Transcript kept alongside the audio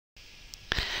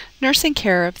Nursing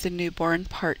care of the newborn,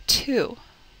 Part 2.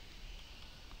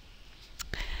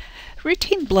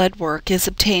 Routine blood work is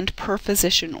obtained per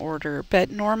physician order, but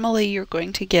normally you're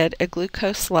going to get a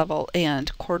glucose level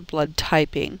and cord blood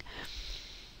typing.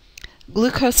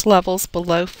 Glucose levels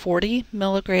below 40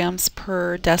 milligrams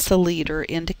per deciliter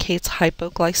indicates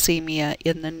hypoglycemia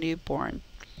in the newborn.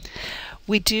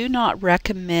 We do not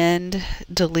recommend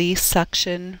DeLee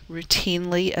suction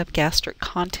routinely of gastric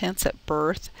contents at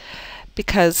birth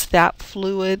because that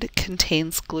fluid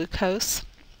contains glucose.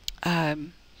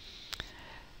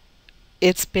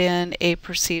 It's been a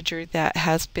procedure that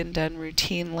has been done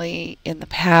routinely in the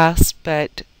past,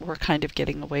 but we're kind of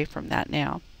getting away from that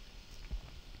now.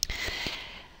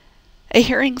 A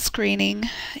hearing screening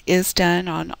is done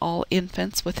on all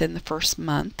infants within the first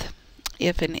month.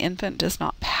 If an infant does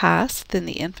not pass, then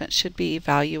the infant should be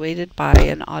evaluated by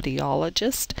an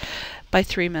audiologist by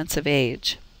 3 months of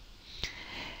age.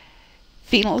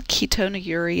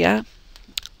 Phenylketonuria,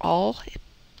 all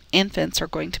infants are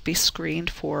going to be screened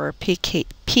for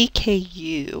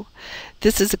PKU.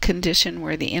 This is a condition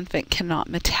where the infant cannot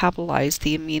metabolize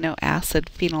the amino acid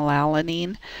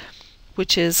phenylalanine,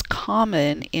 which is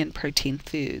common in protein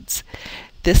foods.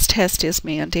 This test is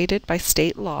mandated by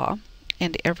state law,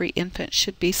 and every infant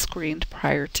should be screened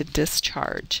prior to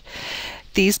discharge.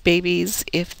 These babies,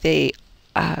 if it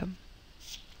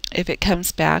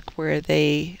comes back where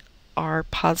they are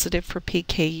positive for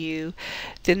PKU,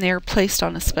 then they're placed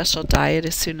on a special diet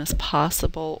as soon as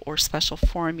possible, or special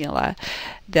formula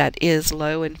that is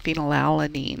low in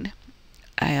phenylalanine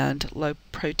and low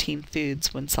protein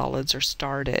foods when solids are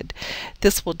started.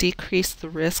 This will decrease the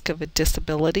risk of a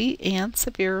disability and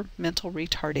severe mental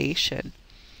retardation.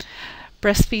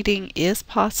 Breastfeeding is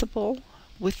possible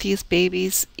with these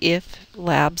babies if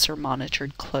labs are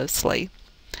monitored closely.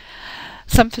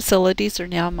 Some facilities are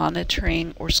now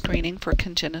monitoring or screening for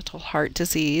congenital heart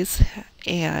disease,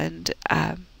 and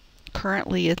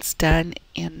currently it's done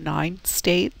in 9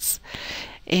 states,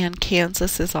 and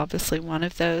Kansas is obviously one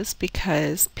of those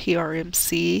because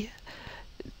PRMC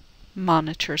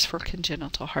monitors for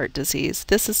congenital heart disease.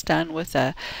 This is done with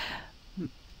a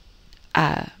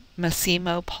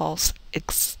Masimo pulse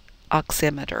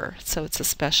oximeter, so it's a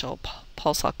special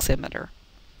pulse oximeter.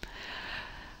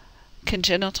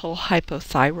 Congenital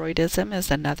hypothyroidism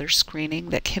is another screening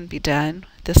that can be done.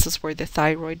 This is where the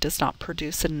thyroid does not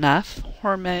produce enough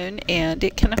hormone and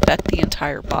it can affect the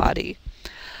entire body.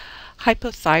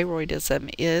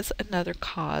 Hypothyroidism is another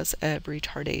cause of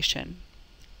retardation.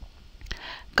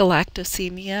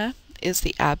 Galactosemia is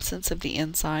the absence of the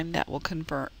enzyme that will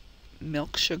convert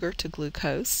milk sugar to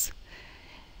glucose.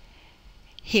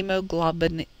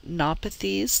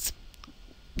 Hemoglobinopathies.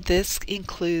 This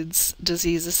includes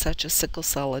diseases such as sickle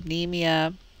cell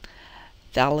anemia,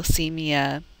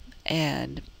 thalassemia,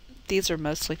 and these are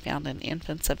mostly found in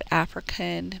infants of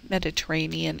African,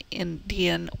 Mediterranean,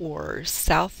 Indian, or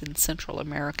South and Central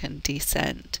American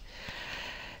descent.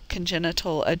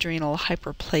 Congenital adrenal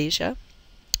hyperplasia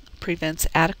prevents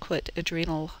adequate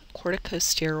adrenal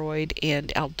corticosteroid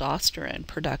and aldosterone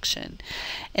production,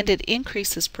 and it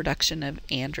increases production of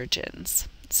androgens.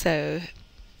 So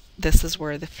this is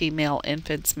where the female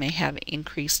infants may have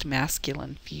increased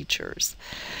masculine features.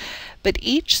 But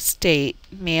each state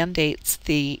mandates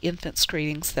the infant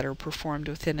screenings that are performed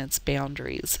within its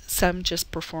boundaries. Some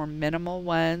just perform minimal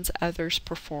ones, others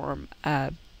perform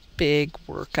a big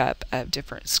workup of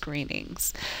different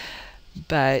screenings.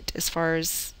 But as far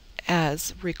as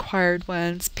required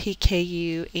ones,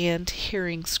 PKU and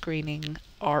hearing screening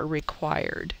are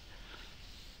required.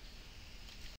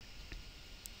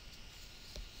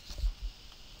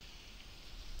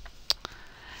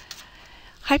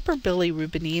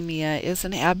 Hyperbilirubinemia is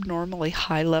an abnormally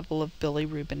high level of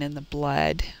bilirubin in the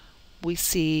blood. We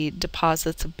see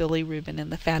deposits of bilirubin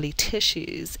in the fatty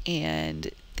tissues, and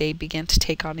they begin to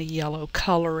take on a yellow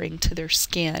coloring to their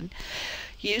skin.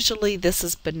 Usually this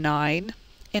is benign,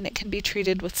 and it can be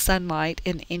treated with sunlight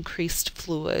and increased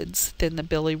fluids. Then the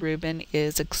bilirubin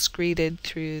is excreted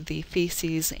through the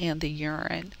feces and the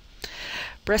urine.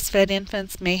 Breastfed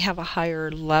infants may have a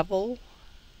higher level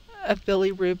of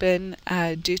bilirubin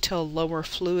due to a lower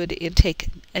fluid intake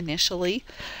initially,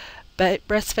 but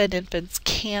breastfed infants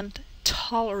can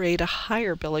tolerate a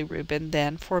higher bilirubin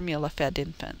than formula-fed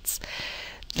infants.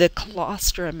 The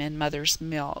colostrum in mother's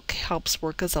milk helps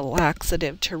work as a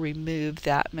laxative to remove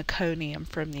that meconium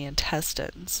from the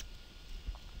intestines.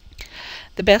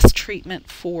 The best treatment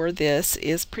for this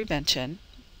is prevention,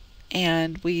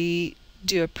 and we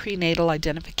do a prenatal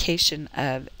identification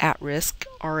of at-risk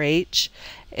RH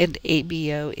and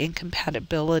ABO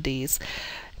incompatibilities.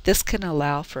 This can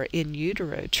allow for in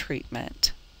utero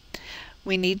treatment.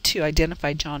 We need to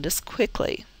identify jaundice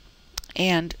quickly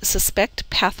and suspect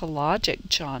pathologic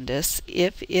jaundice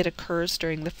if it occurs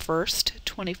during the first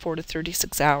 24 to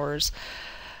 36 hours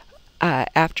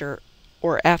after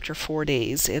 4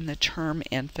 days in the term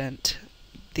infant.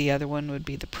 The other one would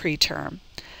be the preterm.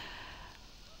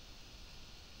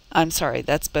 I'm sorry,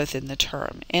 that's both in the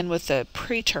term. And with the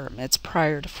preterm, it's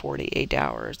prior to 48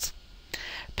 hours.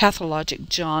 Pathologic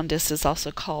jaundice is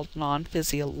also called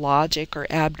non-physiologic or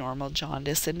abnormal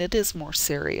jaundice, and it is more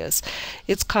serious.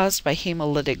 It's caused by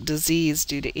hemolytic disease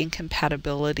due to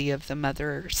incompatibility of the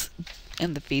mother's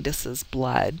and the fetus's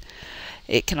blood.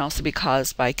 It can also be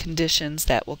caused by conditions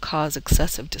that will cause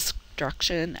excessive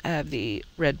destruction of the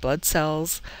red blood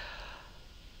cells,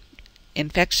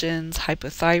 infections,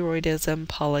 hypothyroidism,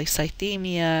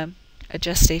 polycythemia. A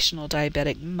gestational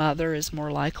diabetic mother is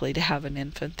more likely to have an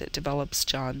infant that develops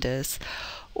jaundice,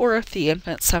 or if the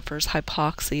infant suffers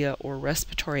hypoxia or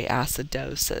respiratory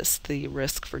acidosis, the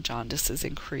risk for jaundice is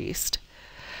increased.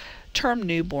 Term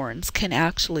newborns can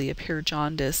actually appear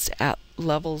jaundiced at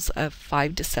levels of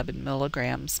 5 to 7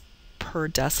 milligrams per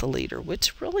deciliter,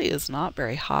 which really is not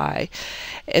very high,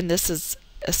 and this is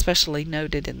especially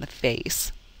noted in the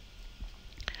face.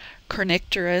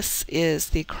 Kernicterus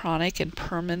is the chronic and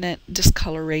permanent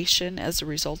discoloration as a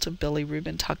result of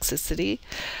bilirubin toxicity.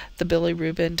 The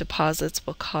bilirubin deposits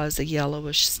will cause a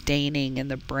yellowish staining in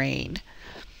the brain.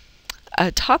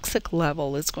 A toxic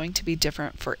level is going to be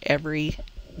different for every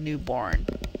newborn.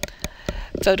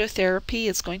 Phototherapy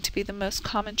is going to be the most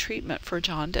common treatment for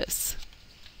jaundice.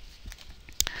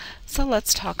 So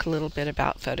let's talk a little bit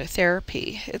about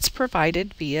phototherapy. It's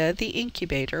provided via the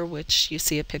incubator, which you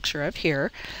see a picture of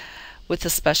here, with a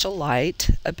special light,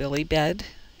 a billy bed,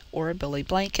 or a billy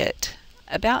blanket.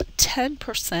 About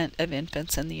 10% of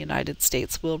infants in the United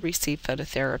States will receive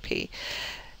phototherapy.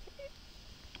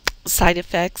 Side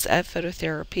effects of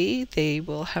phototherapy: they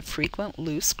will have frequent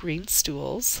loose green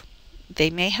stools, they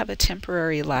may have a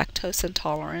temporary lactose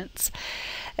intolerance,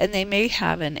 and they may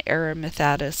have an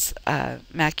erythematous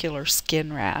macular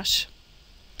skin rash.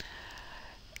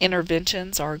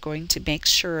 Interventions are going to make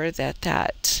sure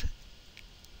that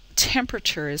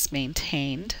temperature is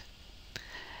maintained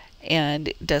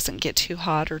and doesn't get too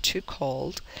hot or too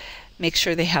cold. Make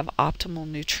sure they have optimal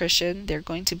nutrition. They're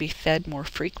going to be fed more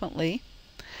frequently.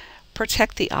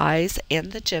 Protect the eyes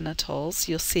and the genitals.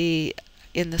 You'll see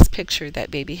in this picture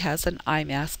that baby has an eye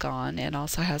mask on and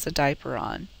also has a diaper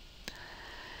on.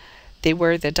 They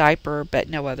wear the diaper but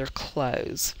no other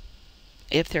clothes.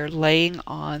 If they're laying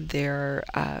on their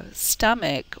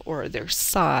stomach or their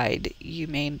side, you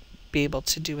may be able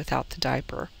to do without the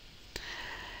diaper.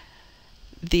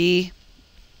 The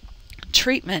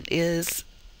treatment is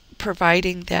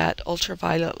providing that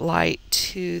ultraviolet light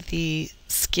to the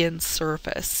skin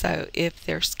surface. So if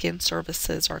their skin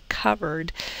surfaces are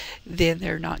covered, then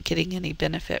they're not getting any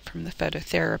benefit from the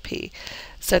phototherapy.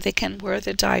 So they can wear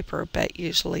the diaper but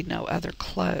usually no other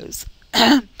clothes.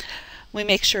 We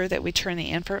make sure that we turn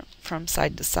the infant from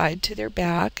side to side to their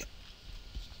back,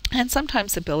 and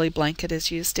sometimes a billy blanket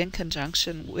is used in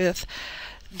conjunction with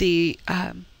the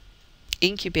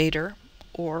incubator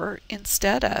or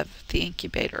instead of the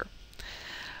incubator.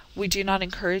 We do not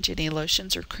encourage any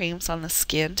lotions or creams on the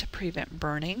skin to prevent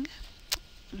burning.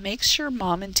 Make sure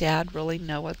mom and dad really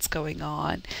know what's going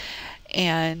on,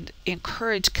 and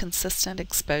encourage consistent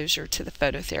exposure to the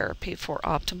phototherapy for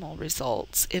optimal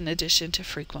results, in addition to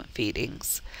frequent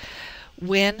feedings.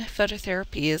 When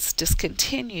phototherapy is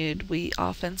discontinued, we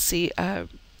often see a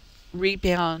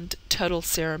rebound total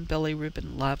serum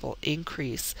bilirubin level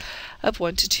increase of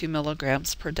 1 to 2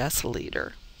 milligrams per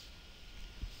deciliter.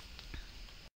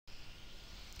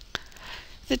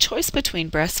 The choice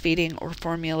between breastfeeding or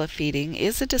formula feeding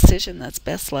is a decision that's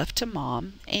best left to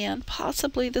mom and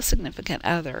possibly the significant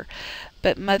other,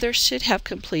 but mothers should have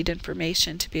complete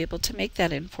information to be able to make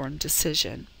that informed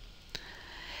decision.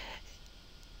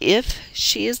 If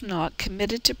she is not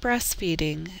committed to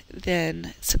breastfeeding,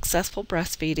 then successful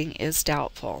breastfeeding is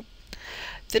doubtful.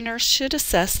 The nurse should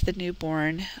assess the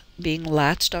newborn being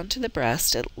latched onto the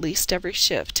breast at least every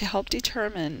shift to help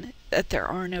determine that there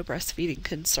are no breastfeeding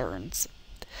concerns.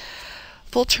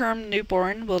 Full-term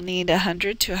newborn will need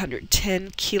 100 to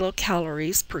 110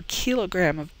 kilocalories per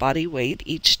kilogram of body weight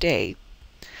each day.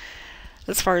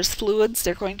 As far as fluids,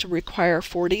 they're going to require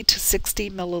 40 to 60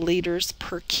 milliliters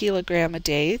per kilogram a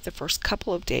day the first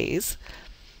couple of days,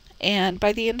 and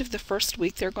by the end of the first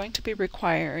week they're going to be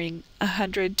requiring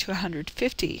 100 to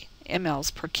 150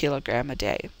 mLs per kilogram a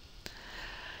day.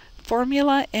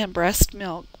 Formula and breast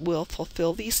milk will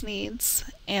fulfill these needs,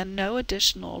 and no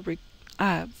additional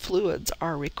fluids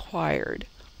are required.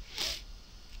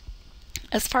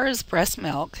 As far as breast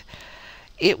milk,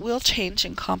 it will change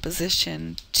in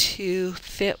composition to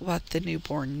fit what the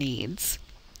newborn needs.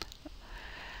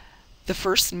 The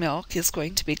first milk is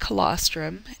going to be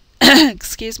colostrum,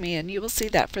 excuse me, and you will see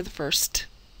that for the first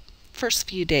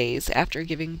few days after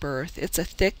giving birth. It's a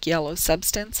thick yellow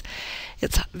substance.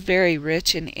 It's very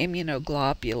rich in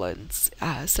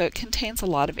immunoglobulins, so it contains a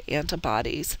lot of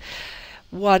antibodies.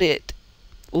 What it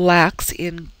lacks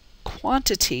in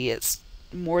quantity, it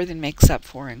more than makes up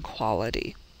for in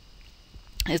quality.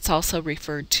 It's also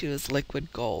referred to as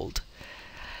liquid gold.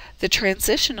 The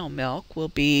transitional milk will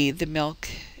be the milk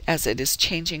as it is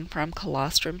changing from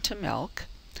colostrum to milk,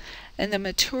 and the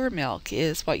mature milk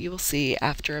is what you will see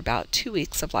after about 2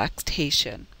 weeks of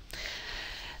lactation.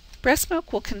 Breast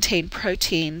milk will contain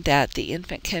protein that the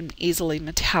infant can easily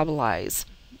metabolize.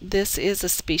 This is a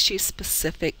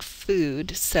species-specific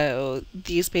food, so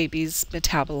these babies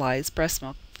metabolize breast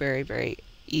milk very, very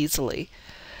easily.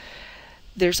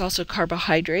 There's also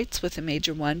carbohydrates, with the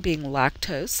major one being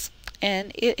lactose,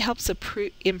 and it helps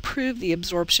improve the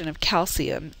absorption of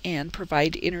calcium and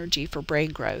provide energy for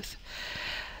brain growth.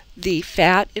 The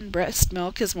fat in breast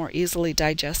milk is more easily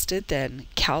digested than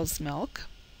cow's milk,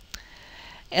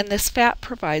 and this fat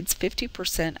provides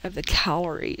 50% of the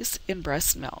calories in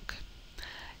breast milk.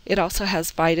 It also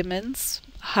has vitamins,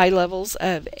 high levels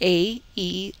of A,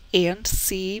 E, and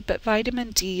C, but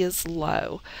vitamin D is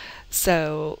low,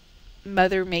 so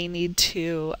mother may need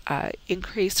to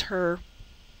increase her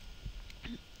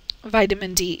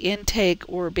vitamin D intake,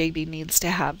 or baby needs to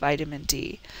have vitamin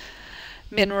D.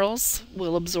 Minerals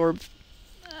will absorb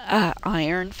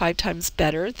iron 5 times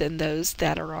better than those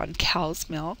that are on cow's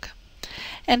milk,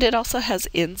 and it also has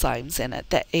enzymes in it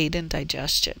that aid in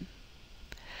digestion.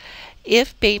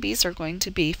 If babies are going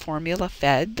to be formula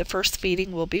fed, the first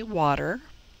feeding will be water.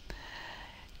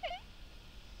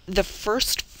 The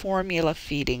first formula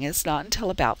feeding is not until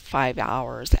about 5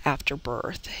 hours after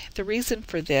birth. The reason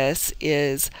for this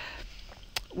is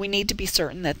we need to be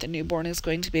certain that the newborn is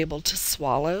going to be able to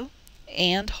swallow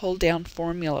and hold down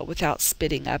formula without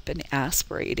spitting up and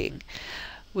aspirating.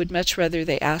 Would much rather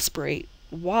they aspirate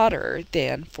water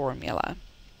than formula.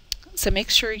 So make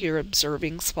sure you're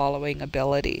observing swallowing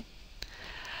ability.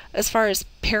 As far as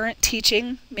parent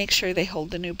teaching, make sure they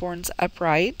hold the newborns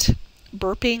upright.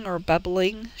 Burping or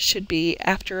bubbling should be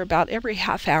after about every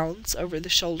 ½ ounce over the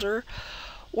shoulder,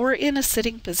 or in a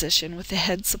sitting position with the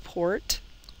head support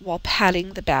while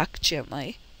patting the back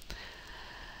gently.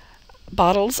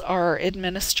 Bottles are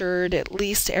administered at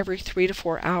least every 3 to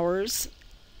 4 hours,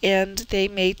 and they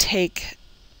may take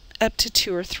up to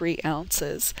 2 or 3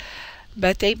 ounces,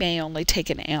 but they may only take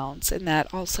an ounce, and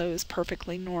that also is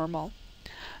perfectly normal.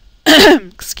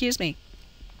 Excuse me.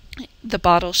 The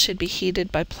bottle should be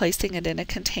heated by placing it in a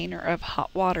container of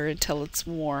hot water until it's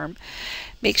warm.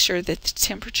 Make sure that the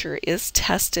temperature is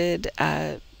tested,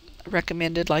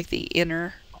 recommended like the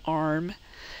inner arm.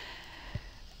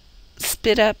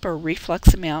 Spit up or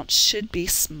reflux amount should be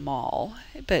small,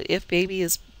 but if baby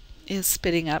is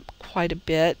spitting up quite a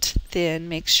bit, then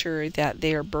make sure that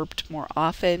they are burped more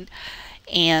often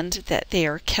and that they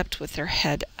are kept with their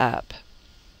head up.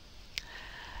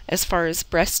 As far as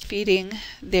breastfeeding,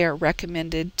 they are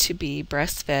recommended to be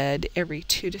breastfed every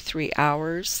 2 to 3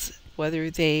 hours, whether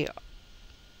they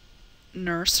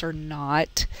nurse or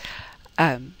not.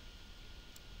 And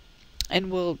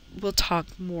we'll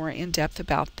talk more in depth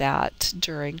about that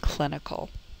during clinical.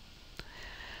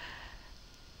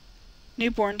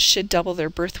 Newborns should double their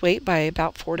birth weight by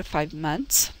about 4 to 5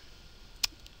 months.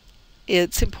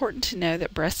 It's important to know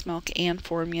that breast milk and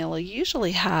formula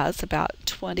usually has about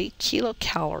 20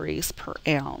 kilocalories per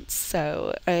ounce,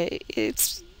 so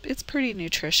it's pretty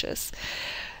nutritious.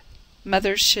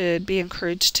 Mothers should be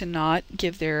encouraged to not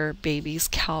give their babies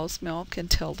cow's milk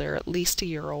until they're at least a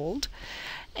year old,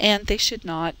 and they should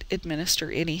not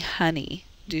administer any honey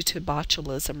due to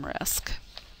botulism risk.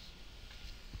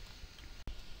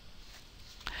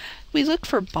 We look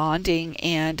for bonding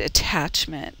and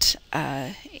attachment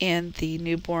in the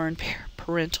newborn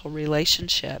parental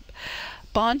relationship.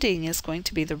 Bonding is going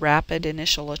to be the rapid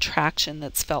initial attraction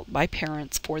that's felt by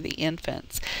parents for the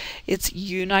infants. It's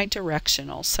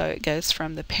unidirectional, so it goes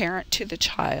from the parent to the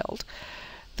child.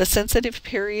 The sensitive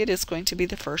period is going to be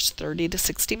the first 30 to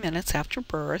 60 minutes after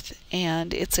birth,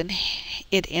 and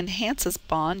it enhances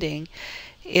bonding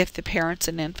if the parents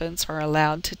and infants are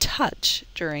allowed to touch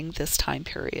during this time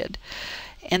period.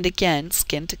 And again,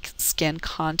 skin-to-skin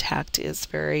contact is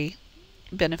very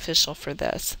beneficial for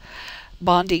this.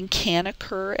 Bonding can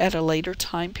occur at a later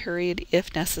time period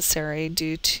if necessary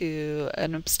due to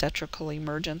an obstetrical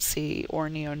emergency or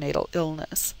neonatal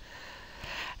illness.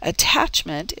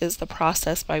 Attachment is the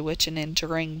process by which an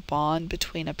enduring bond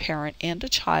between a parent and a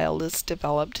child is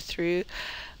developed through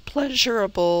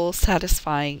pleasurable,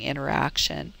 satisfying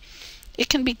interaction. It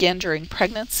can begin during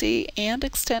pregnancy and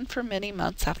extend for many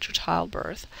months after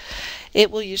childbirth.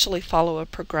 It will usually follow a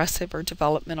progressive or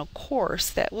developmental course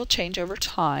that will change over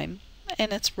time,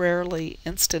 and it's rarely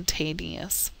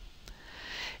instantaneous.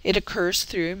 It occurs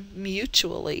through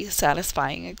mutually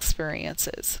satisfying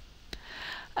experiences.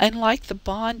 Unlike the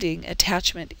bonding,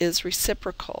 attachment is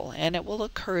reciprocal, and it will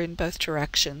occur in both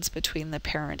directions between the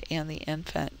parent and the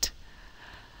infant.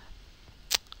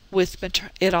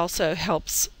 It also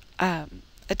helps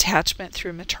attachment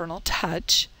through maternal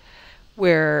touch,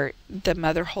 where the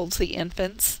mother holds the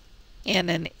infants in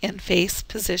an in-face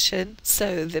position,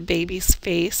 so the baby's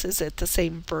face is at the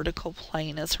same vertical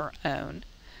plane as her own.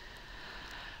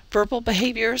 Verbal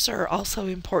behaviors are also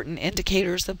important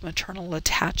indicators of maternal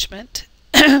attachment.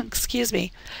 Excuse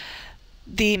me.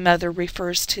 The mother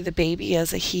refers to the baby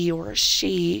as a he or a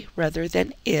she rather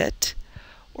than it,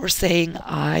 or saying,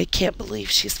 "I can't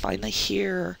believe she's finally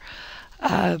here."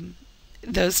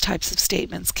 Those types of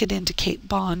statements can indicate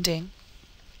bonding.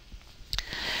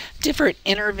 Different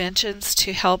interventions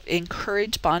to help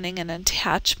encourage bonding and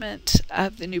attachment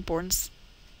of the newborns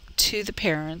to the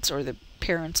parents, or the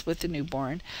parents with the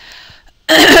newborn,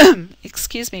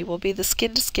 excuse me, will be the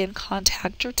skin-to-skin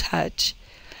contact or touch,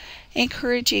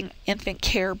 encouraging infant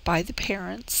care by the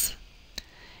parents,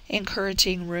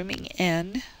 encouraging rooming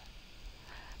in,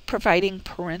 providing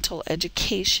parental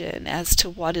education as to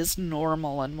what is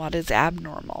normal and what is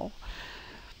abnormal,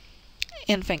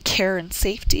 infant care and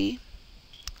safety,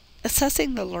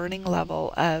 assessing the learning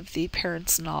level of the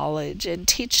parent's knowledge and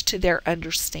teach to their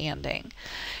understanding.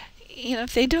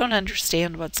 If they don't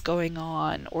understand what's going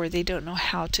on, or they don't know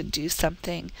how to do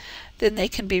something, then they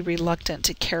can be reluctant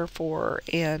to care for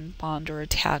and bond or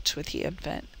attach with the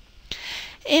infant.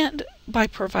 And by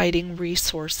providing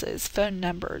resources, phone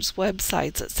numbers,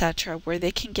 websites, etc., where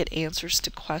they can get answers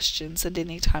to questions at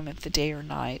any time of the day or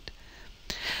night.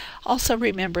 Also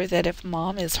remember that if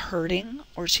mom is hurting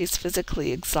or she's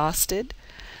physically exhausted,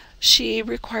 she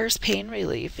requires pain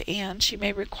relief, and she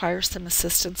may require some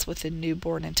assistance with the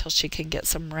newborn until she can get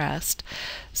some rest,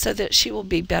 so that she will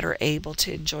be better able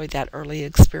to enjoy that early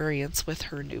experience with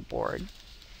her newborn.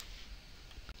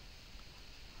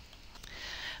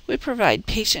 We provide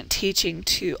patient teaching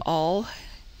to all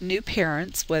new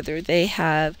parents, whether they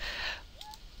have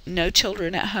no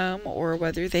children at home or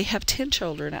whether they have 10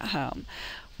 children at home.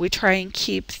 We try and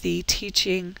keep the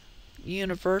teaching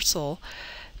universal,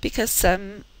 because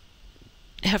some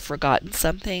have forgotten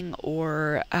something,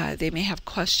 or they may have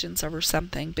questions over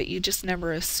something, but you just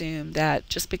never assume that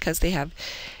just because they have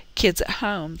kids at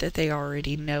home that they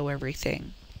already know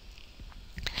everything.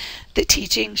 The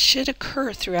teaching should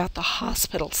occur throughout the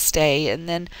hospital stay, and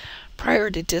then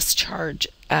prior to discharge,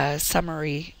 a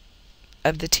summary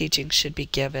of the teaching should be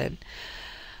given.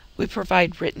 We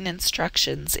provide written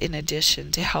instructions in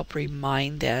addition to help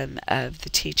remind them of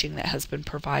the teaching that has been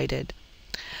provided.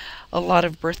 A lot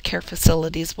of birth care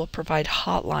facilities will provide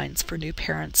hotlines for new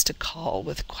parents to call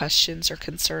with questions or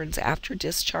concerns after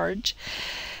discharge.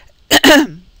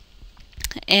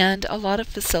 And a lot of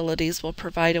facilities will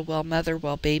provide a well mother,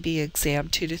 well baby exam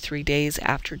 2 to 3 days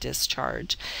after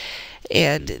discharge.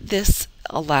 And this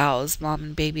allows mom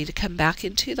and baby to come back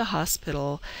into the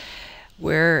hospital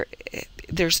where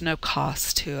there's no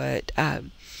cost to it,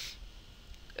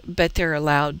 but they're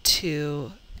allowed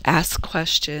to ask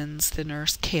questions. The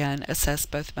nurse can assess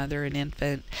both mother and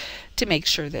infant to make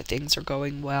sure that things are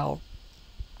going well.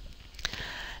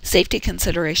 Safety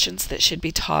considerations that should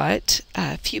be taught.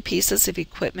 A few pieces of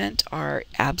equipment are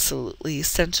absolutely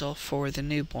essential for the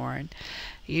newborn.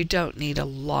 You don't need a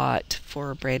lot for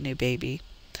a brand new baby.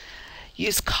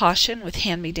 Use caution with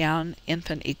hand-me-down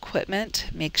infant equipment.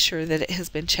 Make sure that it has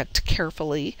been checked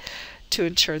carefully to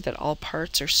ensure that all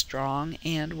parts are strong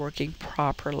and working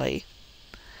properly.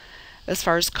 As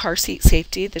far as car seat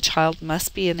safety, the child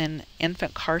must be in an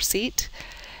infant car seat,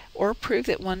 or prove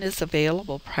that one is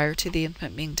available prior to the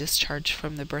infant being discharged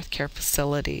from the birth care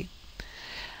facility.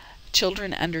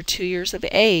 Children under 2 years of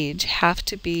age have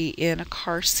to be in a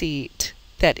car seat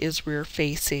that is rear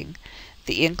facing.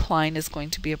 The incline is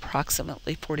going to be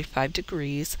approximately 45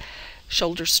 degrees.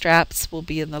 Shoulder straps will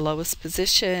be in the lowest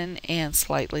position and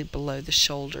slightly below the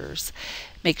shoulders.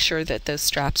 Make sure that those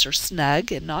straps are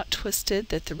snug and not twisted,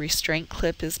 that the restraint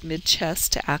clip is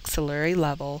mid-chest to axillary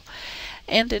level,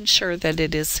 and ensure that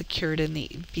it is secured in the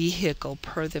vehicle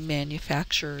per the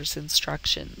manufacturer's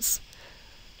instructions.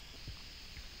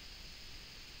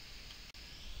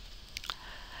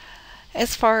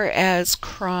 As far as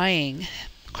crying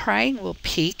Crying will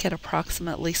peak at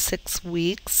approximately 6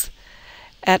 weeks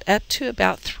at up to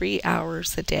about 3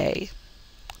 hours a day.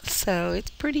 So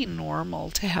it's pretty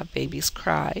normal to have babies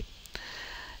cry.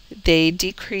 They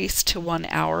decrease to 1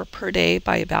 hour per day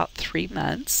by about 3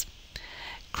 months.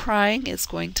 Crying is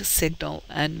going to signal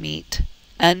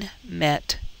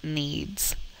unmet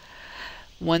needs.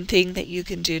 One thing that you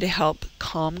can do to help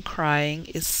calm crying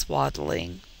is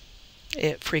swaddling.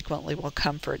 It frequently will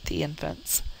comfort the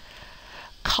infants.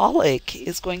 Colic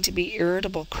is going to be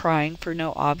irritable crying for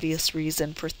no obvious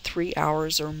reason for 3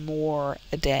 hours or more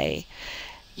a day.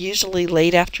 Usually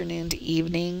late afternoon to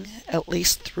evening, at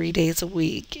least 3 days a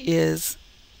week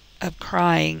of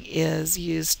crying is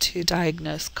used to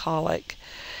diagnose colic.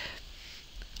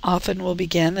 Often will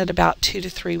begin at about 2 to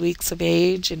 3 weeks of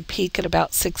age and peak at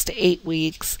about 6 to 8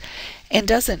 weeks and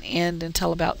doesn't end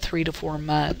until about 3 to 4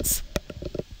 months.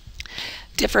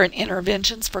 Different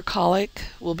interventions for colic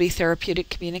will be therapeutic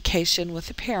communication with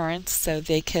the parents so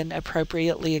they can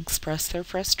appropriately express their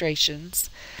frustrations.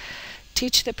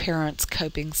 Teach the parents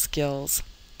coping skills.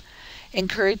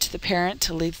 Encourage the parent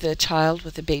to leave the child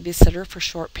with a babysitter for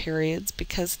short periods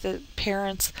because the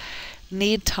parents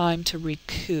need time to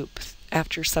recoup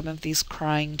after some of these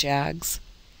crying jags.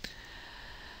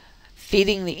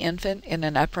 Feeding the infant in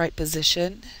an upright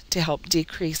position to help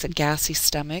decrease a gassy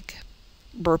stomach.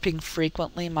 Burping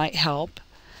frequently might help.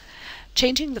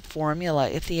 Changing the formula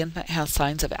if the infant has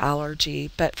signs of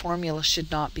allergy, but formula should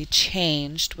not be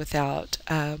changed without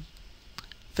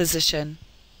physician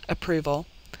approval.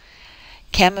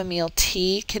 Chamomile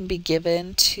tea can be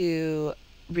given to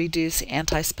reduce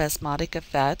antispasmodic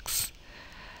effects.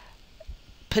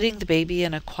 Putting the baby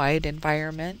in a quiet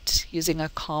environment, using a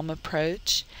calm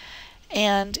approach,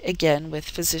 and again with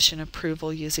physician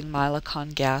approval using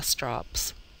Mylicon gas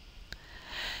drops.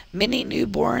 Many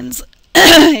newborns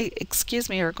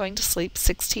are going to sleep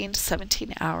 16 to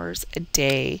 17 hours a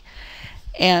day,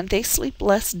 and they sleep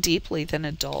less deeply than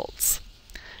adults.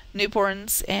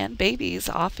 Newborns and babies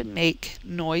often make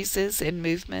noises and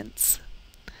movements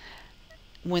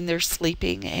when they're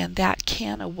sleeping, and that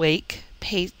can awake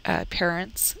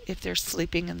parents if they're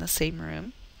sleeping in the same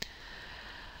room.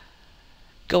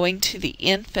 Going to the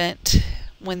infant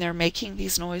when they're making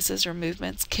these noises or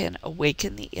movements can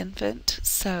awaken the infant,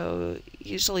 so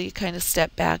usually you kind of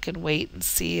step back and wait and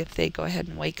see if they go ahead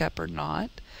and wake up or not.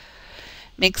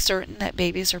 Make certain that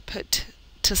babies are put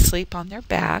to sleep on their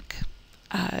back.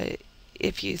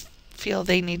 If you feel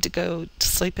they need to go to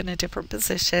sleep in a different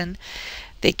position,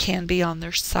 they can be on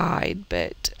their side,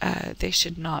 but they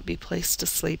should not be placed to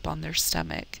sleep on their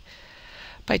stomach.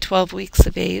 By 12 weeks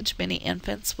of age, many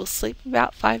infants will sleep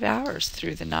about 5 hours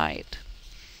through the night.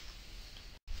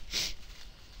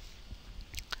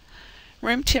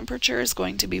 Room temperature is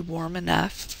going to be warm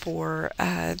enough for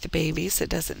the babies. It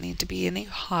doesn't need to be any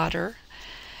hotter.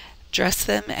 Dress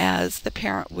them as the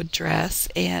parent would dress,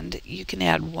 and you can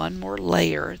add one more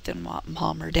layer than what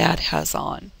mom or dad has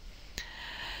on.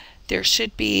 There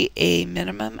should be a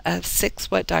minimum of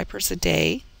 6 wet diapers a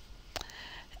day.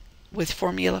 With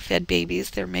formula-fed babies,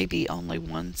 there may be only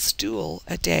 1 stool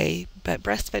a day, but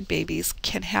breastfed babies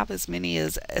can have as many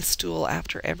as a stool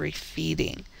after every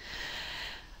feeding.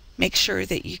 Make sure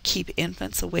that you keep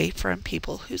infants away from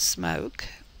people who smoke,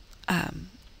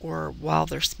 or while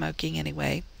they're smoking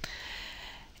anyway.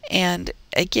 And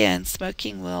again,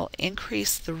 smoking will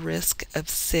increase the risk of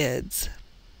SIDS.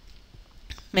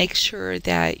 Make sure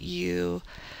that you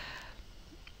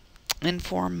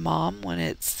inform mom when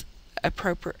it's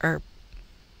appropriate, or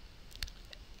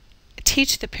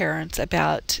teach the parents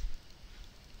about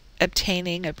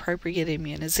obtaining appropriate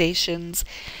immunizations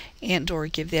and or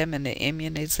give them an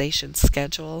immunization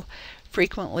schedule.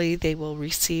 Frequently they will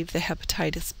receive the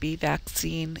hepatitis B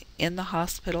vaccine in the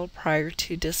hospital prior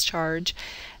to discharge,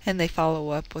 and they follow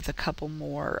up with a couple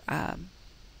more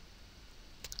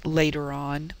later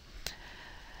on.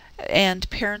 And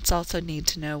parents also need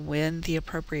to know when the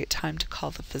appropriate time to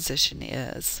call the physician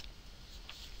is.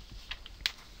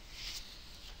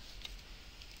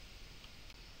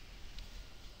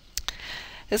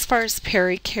 As far as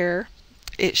peri-care,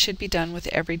 it should be done with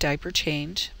every diaper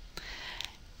change.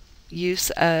 Use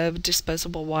of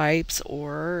disposable wipes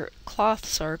or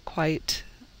cloths are quite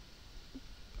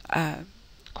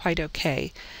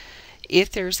okay.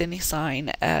 If there's any sign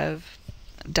of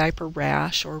diaper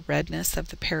rash or redness of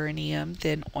the perineum,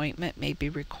 then ointment may be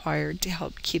required to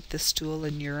help keep the stool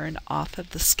and urine off of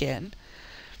the skin.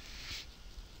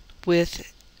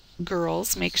 With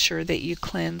girls, make sure that you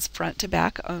cleanse front to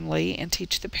back only and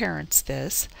teach the parents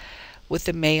this. With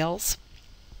the males,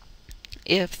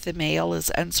 if the male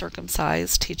is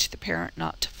uncircumcised, teach the parent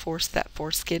not to force that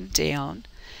foreskin down.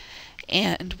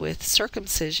 And with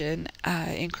circumcision,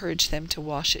 encourage them to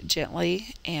wash it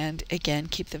gently and again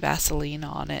keep the Vaseline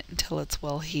on it until it's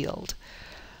well healed.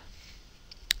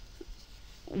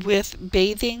 With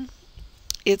bathing,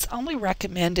 it's only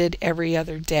recommended every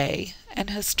other day, and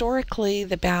historically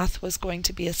the bath was going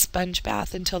to be a sponge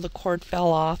bath until the cord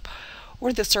fell off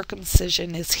or the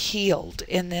circumcision is healed,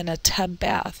 and then a tub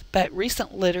bath. But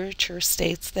recent literature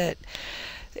states that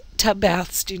tub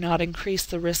baths do not increase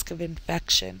the risk of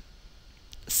infection.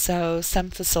 So some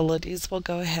facilities will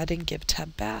go ahead and give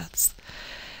tub baths.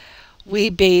 We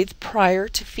bathe prior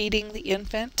to feeding the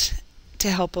infant to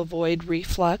help avoid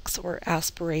reflux or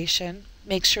aspiration.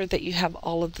 Make sure that you have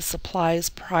all of the supplies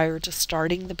prior to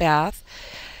starting the bath.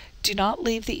 Do not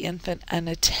leave the infant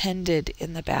unattended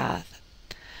in the bath.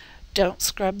 Don't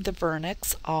scrub the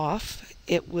vernix off.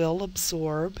 It will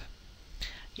absorb.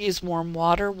 Use warm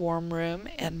water, warm room,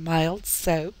 and mild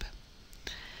soap.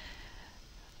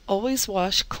 Always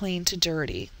wash clean to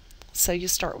dirty. So you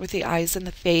start with the eyes and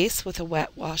the face with a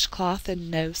wet washcloth and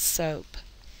no soap.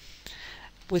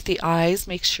 With the eyes,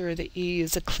 make sure that you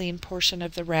use a clean portion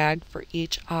of the rag for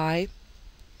each eye.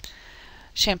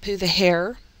 Shampoo the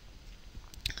hair.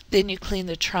 Then you clean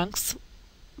the trunk,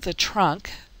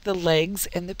 the legs,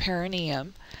 and the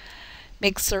perineum.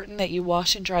 Make certain that you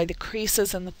wash and dry the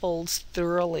creases and the folds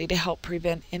thoroughly to help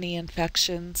prevent any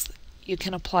infections. You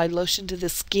can apply lotion to the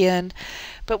skin,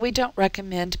 but we don't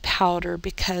recommend powder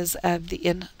because of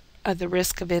the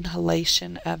risk of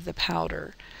inhalation of the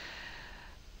powder.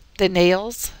 The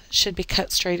nails should be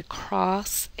cut straight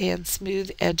across, and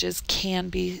smooth edges can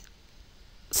be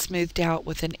smoothed out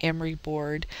with an emery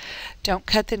board. Don't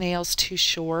cut the nails too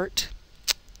short.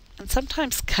 And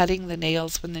sometimes cutting the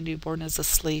nails when the newborn is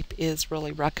asleep is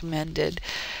really recommended.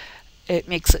 It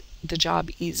makes the job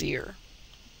easier.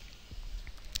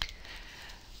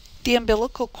 The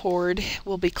umbilical cord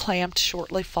will be clamped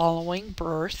shortly following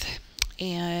birth,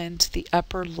 and the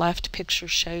upper left picture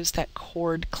shows that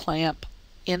cord clamp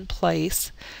in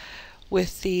place,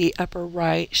 with the upper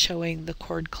right showing the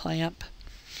cord clamp.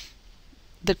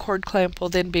 The cord clamp will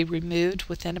then be removed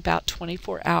within about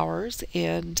 24 hours,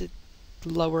 and the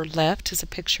lower left is a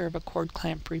picture of a cord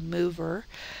clamp remover.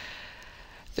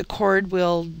 The cord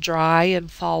will dry and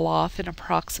fall off in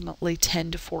approximately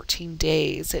 10 to 14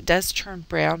 days. It does turn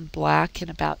brown black in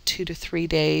about 2 to 3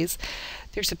 days.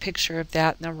 There's a picture of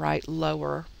that in the right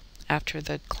lower after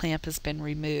the clamp has been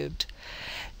removed.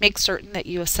 Make certain that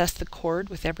you assess the cord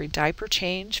with every diaper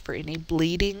change for any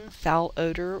bleeding, foul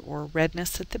odor, or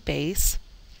redness at the base.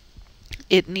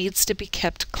 It needs to be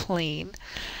kept clean.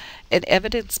 An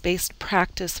evidence-based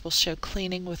practice will show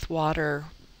cleaning with water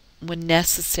when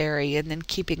necessary, and then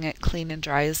keeping it clean and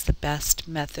dry is the best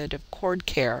method of cord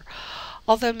care,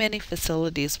 although many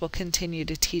facilities will continue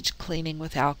to teach cleaning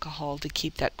with alcohol to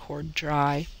keep that cord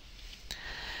dry.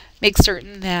 Make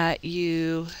certain that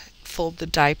you fold the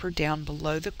diaper down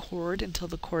below the cord until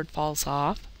the cord falls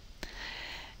off.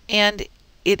 And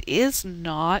it is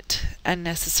not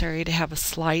unnecessary to have a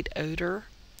slight odor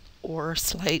or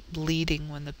slight bleeding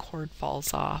when the cord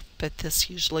falls off, but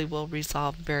this usually will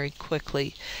resolve very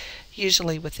quickly,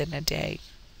 usually within a day.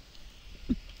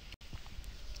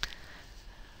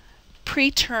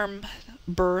 Preterm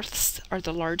births are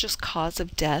the largest cause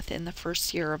of death in the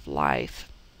first year of life.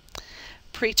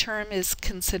 Preterm is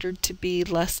considered to be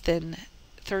less than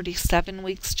 37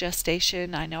 weeks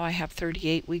gestation. I know I have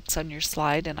 38 weeks on your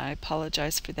slide, and I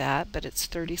apologize for that, but it's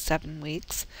 37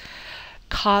 weeks.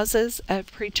 Causes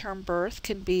of preterm birth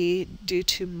can be due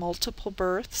to multiple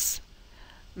births,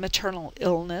 maternal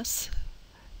illness,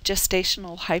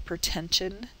 gestational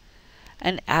hypertension,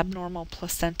 an abnormal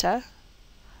placenta,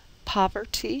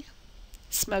 poverty,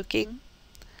 smoking,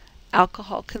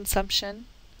 alcohol consumption,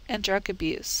 and drug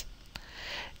abuse.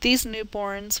 These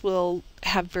newborns will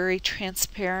have very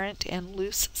transparent and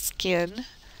loose skin.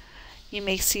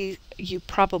 You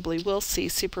probably will see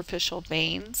superficial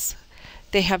veins.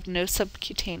 They have no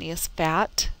subcutaneous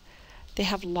fat. They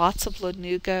have lots of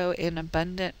lanugo and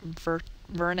abundant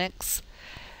vernix.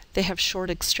 They have short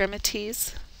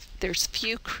extremities. There's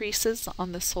few creases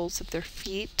on the soles of their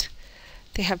feet.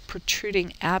 They have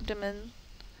protruding abdomen,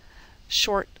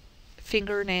 short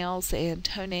fingernails and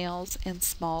toenails, and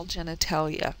small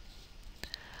genitalia.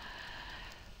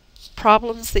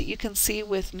 Problems that you can see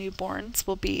with newborns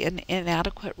will be an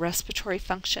inadequate respiratory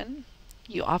function.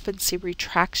 You often see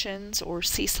retractions or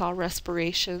seesaw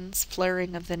respirations,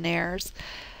 flaring of the nares,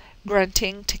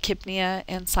 grunting, tachypnea,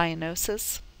 and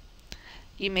cyanosis.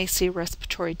 You may see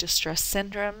respiratory distress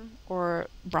syndrome or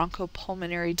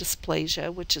bronchopulmonary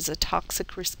dysplasia, which is a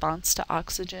toxic response to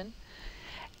oxygen,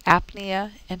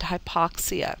 apnea, and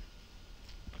hypoxia.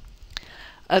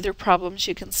 Other problems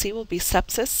you can see will be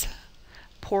sepsis,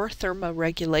 poor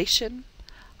thermoregulation,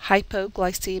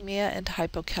 hypoglycemia and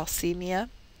hypocalcemia,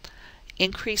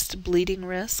 increased bleeding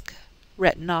risk,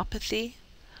 retinopathy,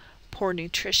 poor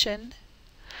nutrition,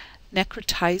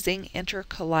 necrotizing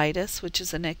enterocolitis, which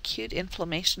is an acute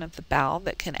inflammation of the bowel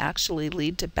that can actually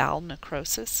lead to bowel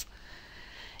necrosis,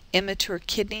 immature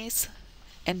kidneys,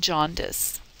 and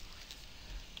jaundice.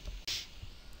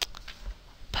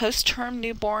 Post-term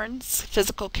newborns'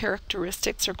 physical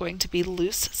characteristics are going to be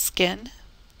loose skin,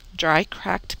 dry,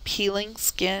 cracked, peeling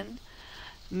skin,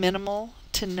 minimal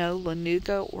to no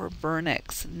lanugo or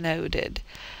vernix noted.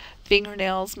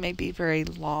 Fingernails may be very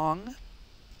long.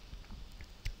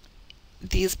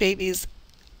 These babies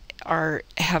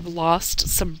have lost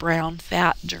some brown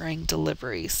fat during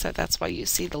delivery, so that's why you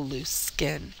see the loose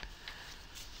skin.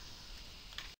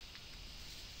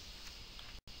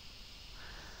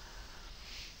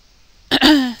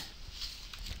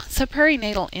 So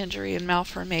perinatal injury and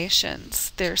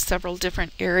malformations, there are several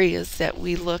different areas that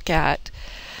we look at.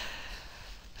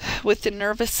 With the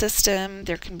nervous system,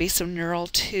 there can be some neural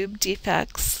tube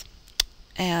defects,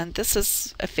 and this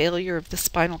is a failure of the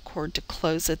spinal cord to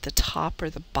close at the top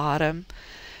or the bottom.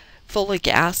 Folic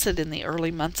acid in the early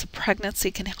months of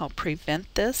pregnancy can help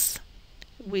prevent this.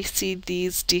 We see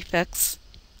these defects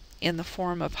in the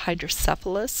form of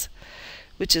hydrocephalus,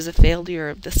 which is a failure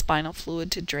of the spinal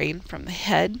fluid to drain from the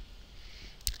head,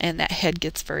 and that head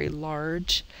gets very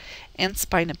large, and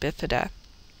spina bifida.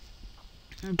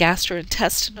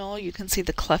 Gastrointestinal, you can see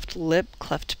the cleft lip,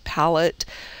 cleft palate.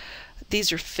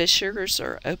 These are fissures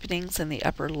or openings in the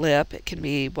upper lip. It can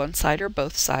be one side or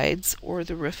both sides, or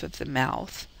the roof of the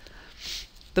mouth.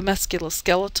 The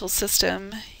musculoskeletal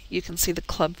system, you can see the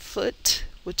club foot,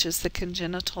 which is the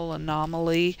congenital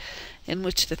anomaly in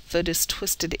which the foot is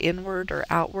twisted inward or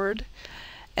outward,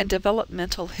 and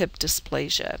developmental hip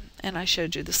dysplasia, and I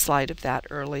showed you the slide of that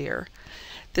earlier.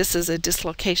 This is a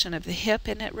dislocation of the hip,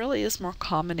 and it really is more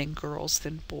common in girls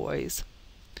than boys.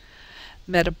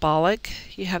 Metabolic,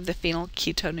 you have the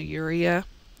phenylketonuria,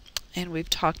 and we've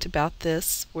talked about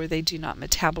this, where they do not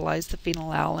metabolize the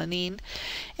phenylalanine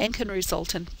and can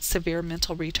result in severe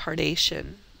mental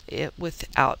retardation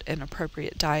without an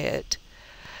appropriate diet.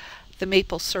 The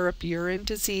maple syrup urine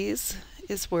disease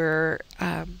is where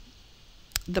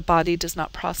the body does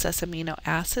not process amino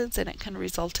acids, and it can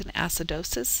result in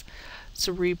acidosis,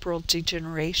 cerebral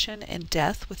degeneration, and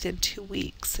death within 2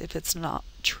 weeks if it's not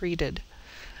treated.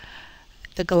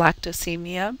 The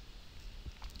galactosemia,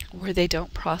 where they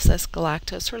don't process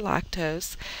galactose or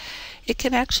lactose, it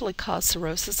can actually cause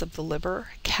cirrhosis of the liver,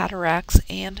 cataracts,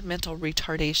 and mental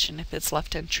retardation if it's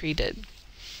left untreated.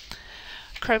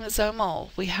 Chromosomal,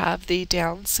 we have the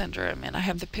Down syndrome, and I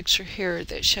have the picture here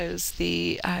that shows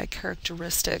the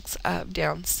characteristics of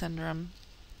Down syndrome,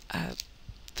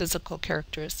 physical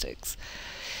characteristics.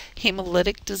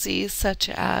 Hemolytic disease such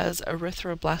as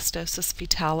erythroblastosis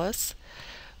fetalis,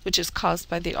 which is caused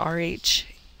by the Rh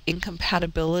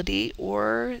incompatibility,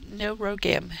 or no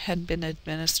RhoGAM had been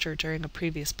administered during a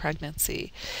previous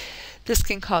pregnancy. This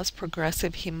can cause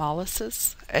progressive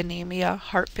hemolysis, anemia,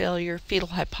 heart failure, fetal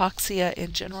hypoxia,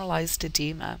 and generalized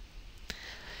edema.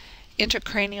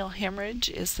 Intracranial hemorrhage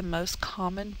is the most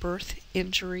common birth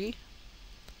injury.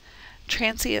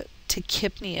 Transient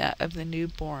tachypnea of the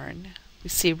newborn. We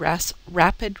see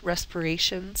rapid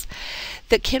respirations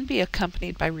that can be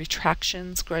accompanied by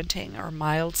retractions, grunting, or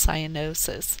mild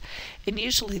cyanosis, and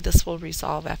usually this will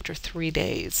resolve after 3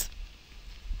 days.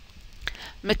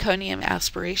 Meconium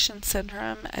aspiration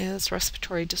syndrome is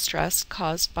respiratory distress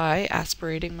caused by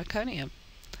aspirating meconium.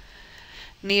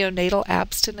 Neonatal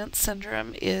abstinence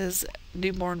syndrome is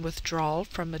newborn withdrawal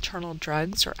from maternal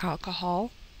drugs or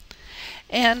alcohol.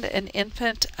 And an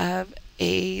infant of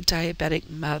a diabetic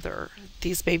mother.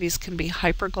 These babies can be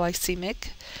hyperglycemic.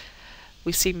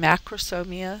 We see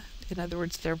macrosomia, in other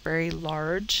words, they're very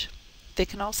large. They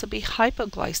can also be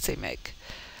hypoglycemic.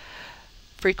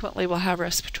 Frequently will have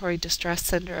respiratory distress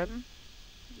syndrome.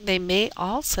 They may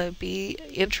also be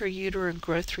intrauterine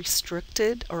growth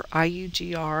restricted, or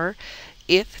IUGR,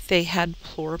 if they had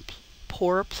poor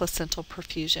placental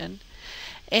perfusion,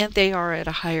 and they are at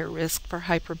a higher risk for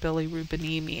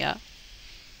hyperbilirubinemia.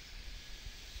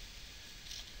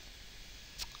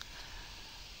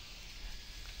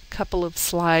 Couple of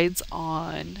slides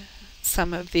on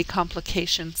some of the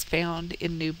complications found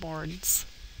in newborns.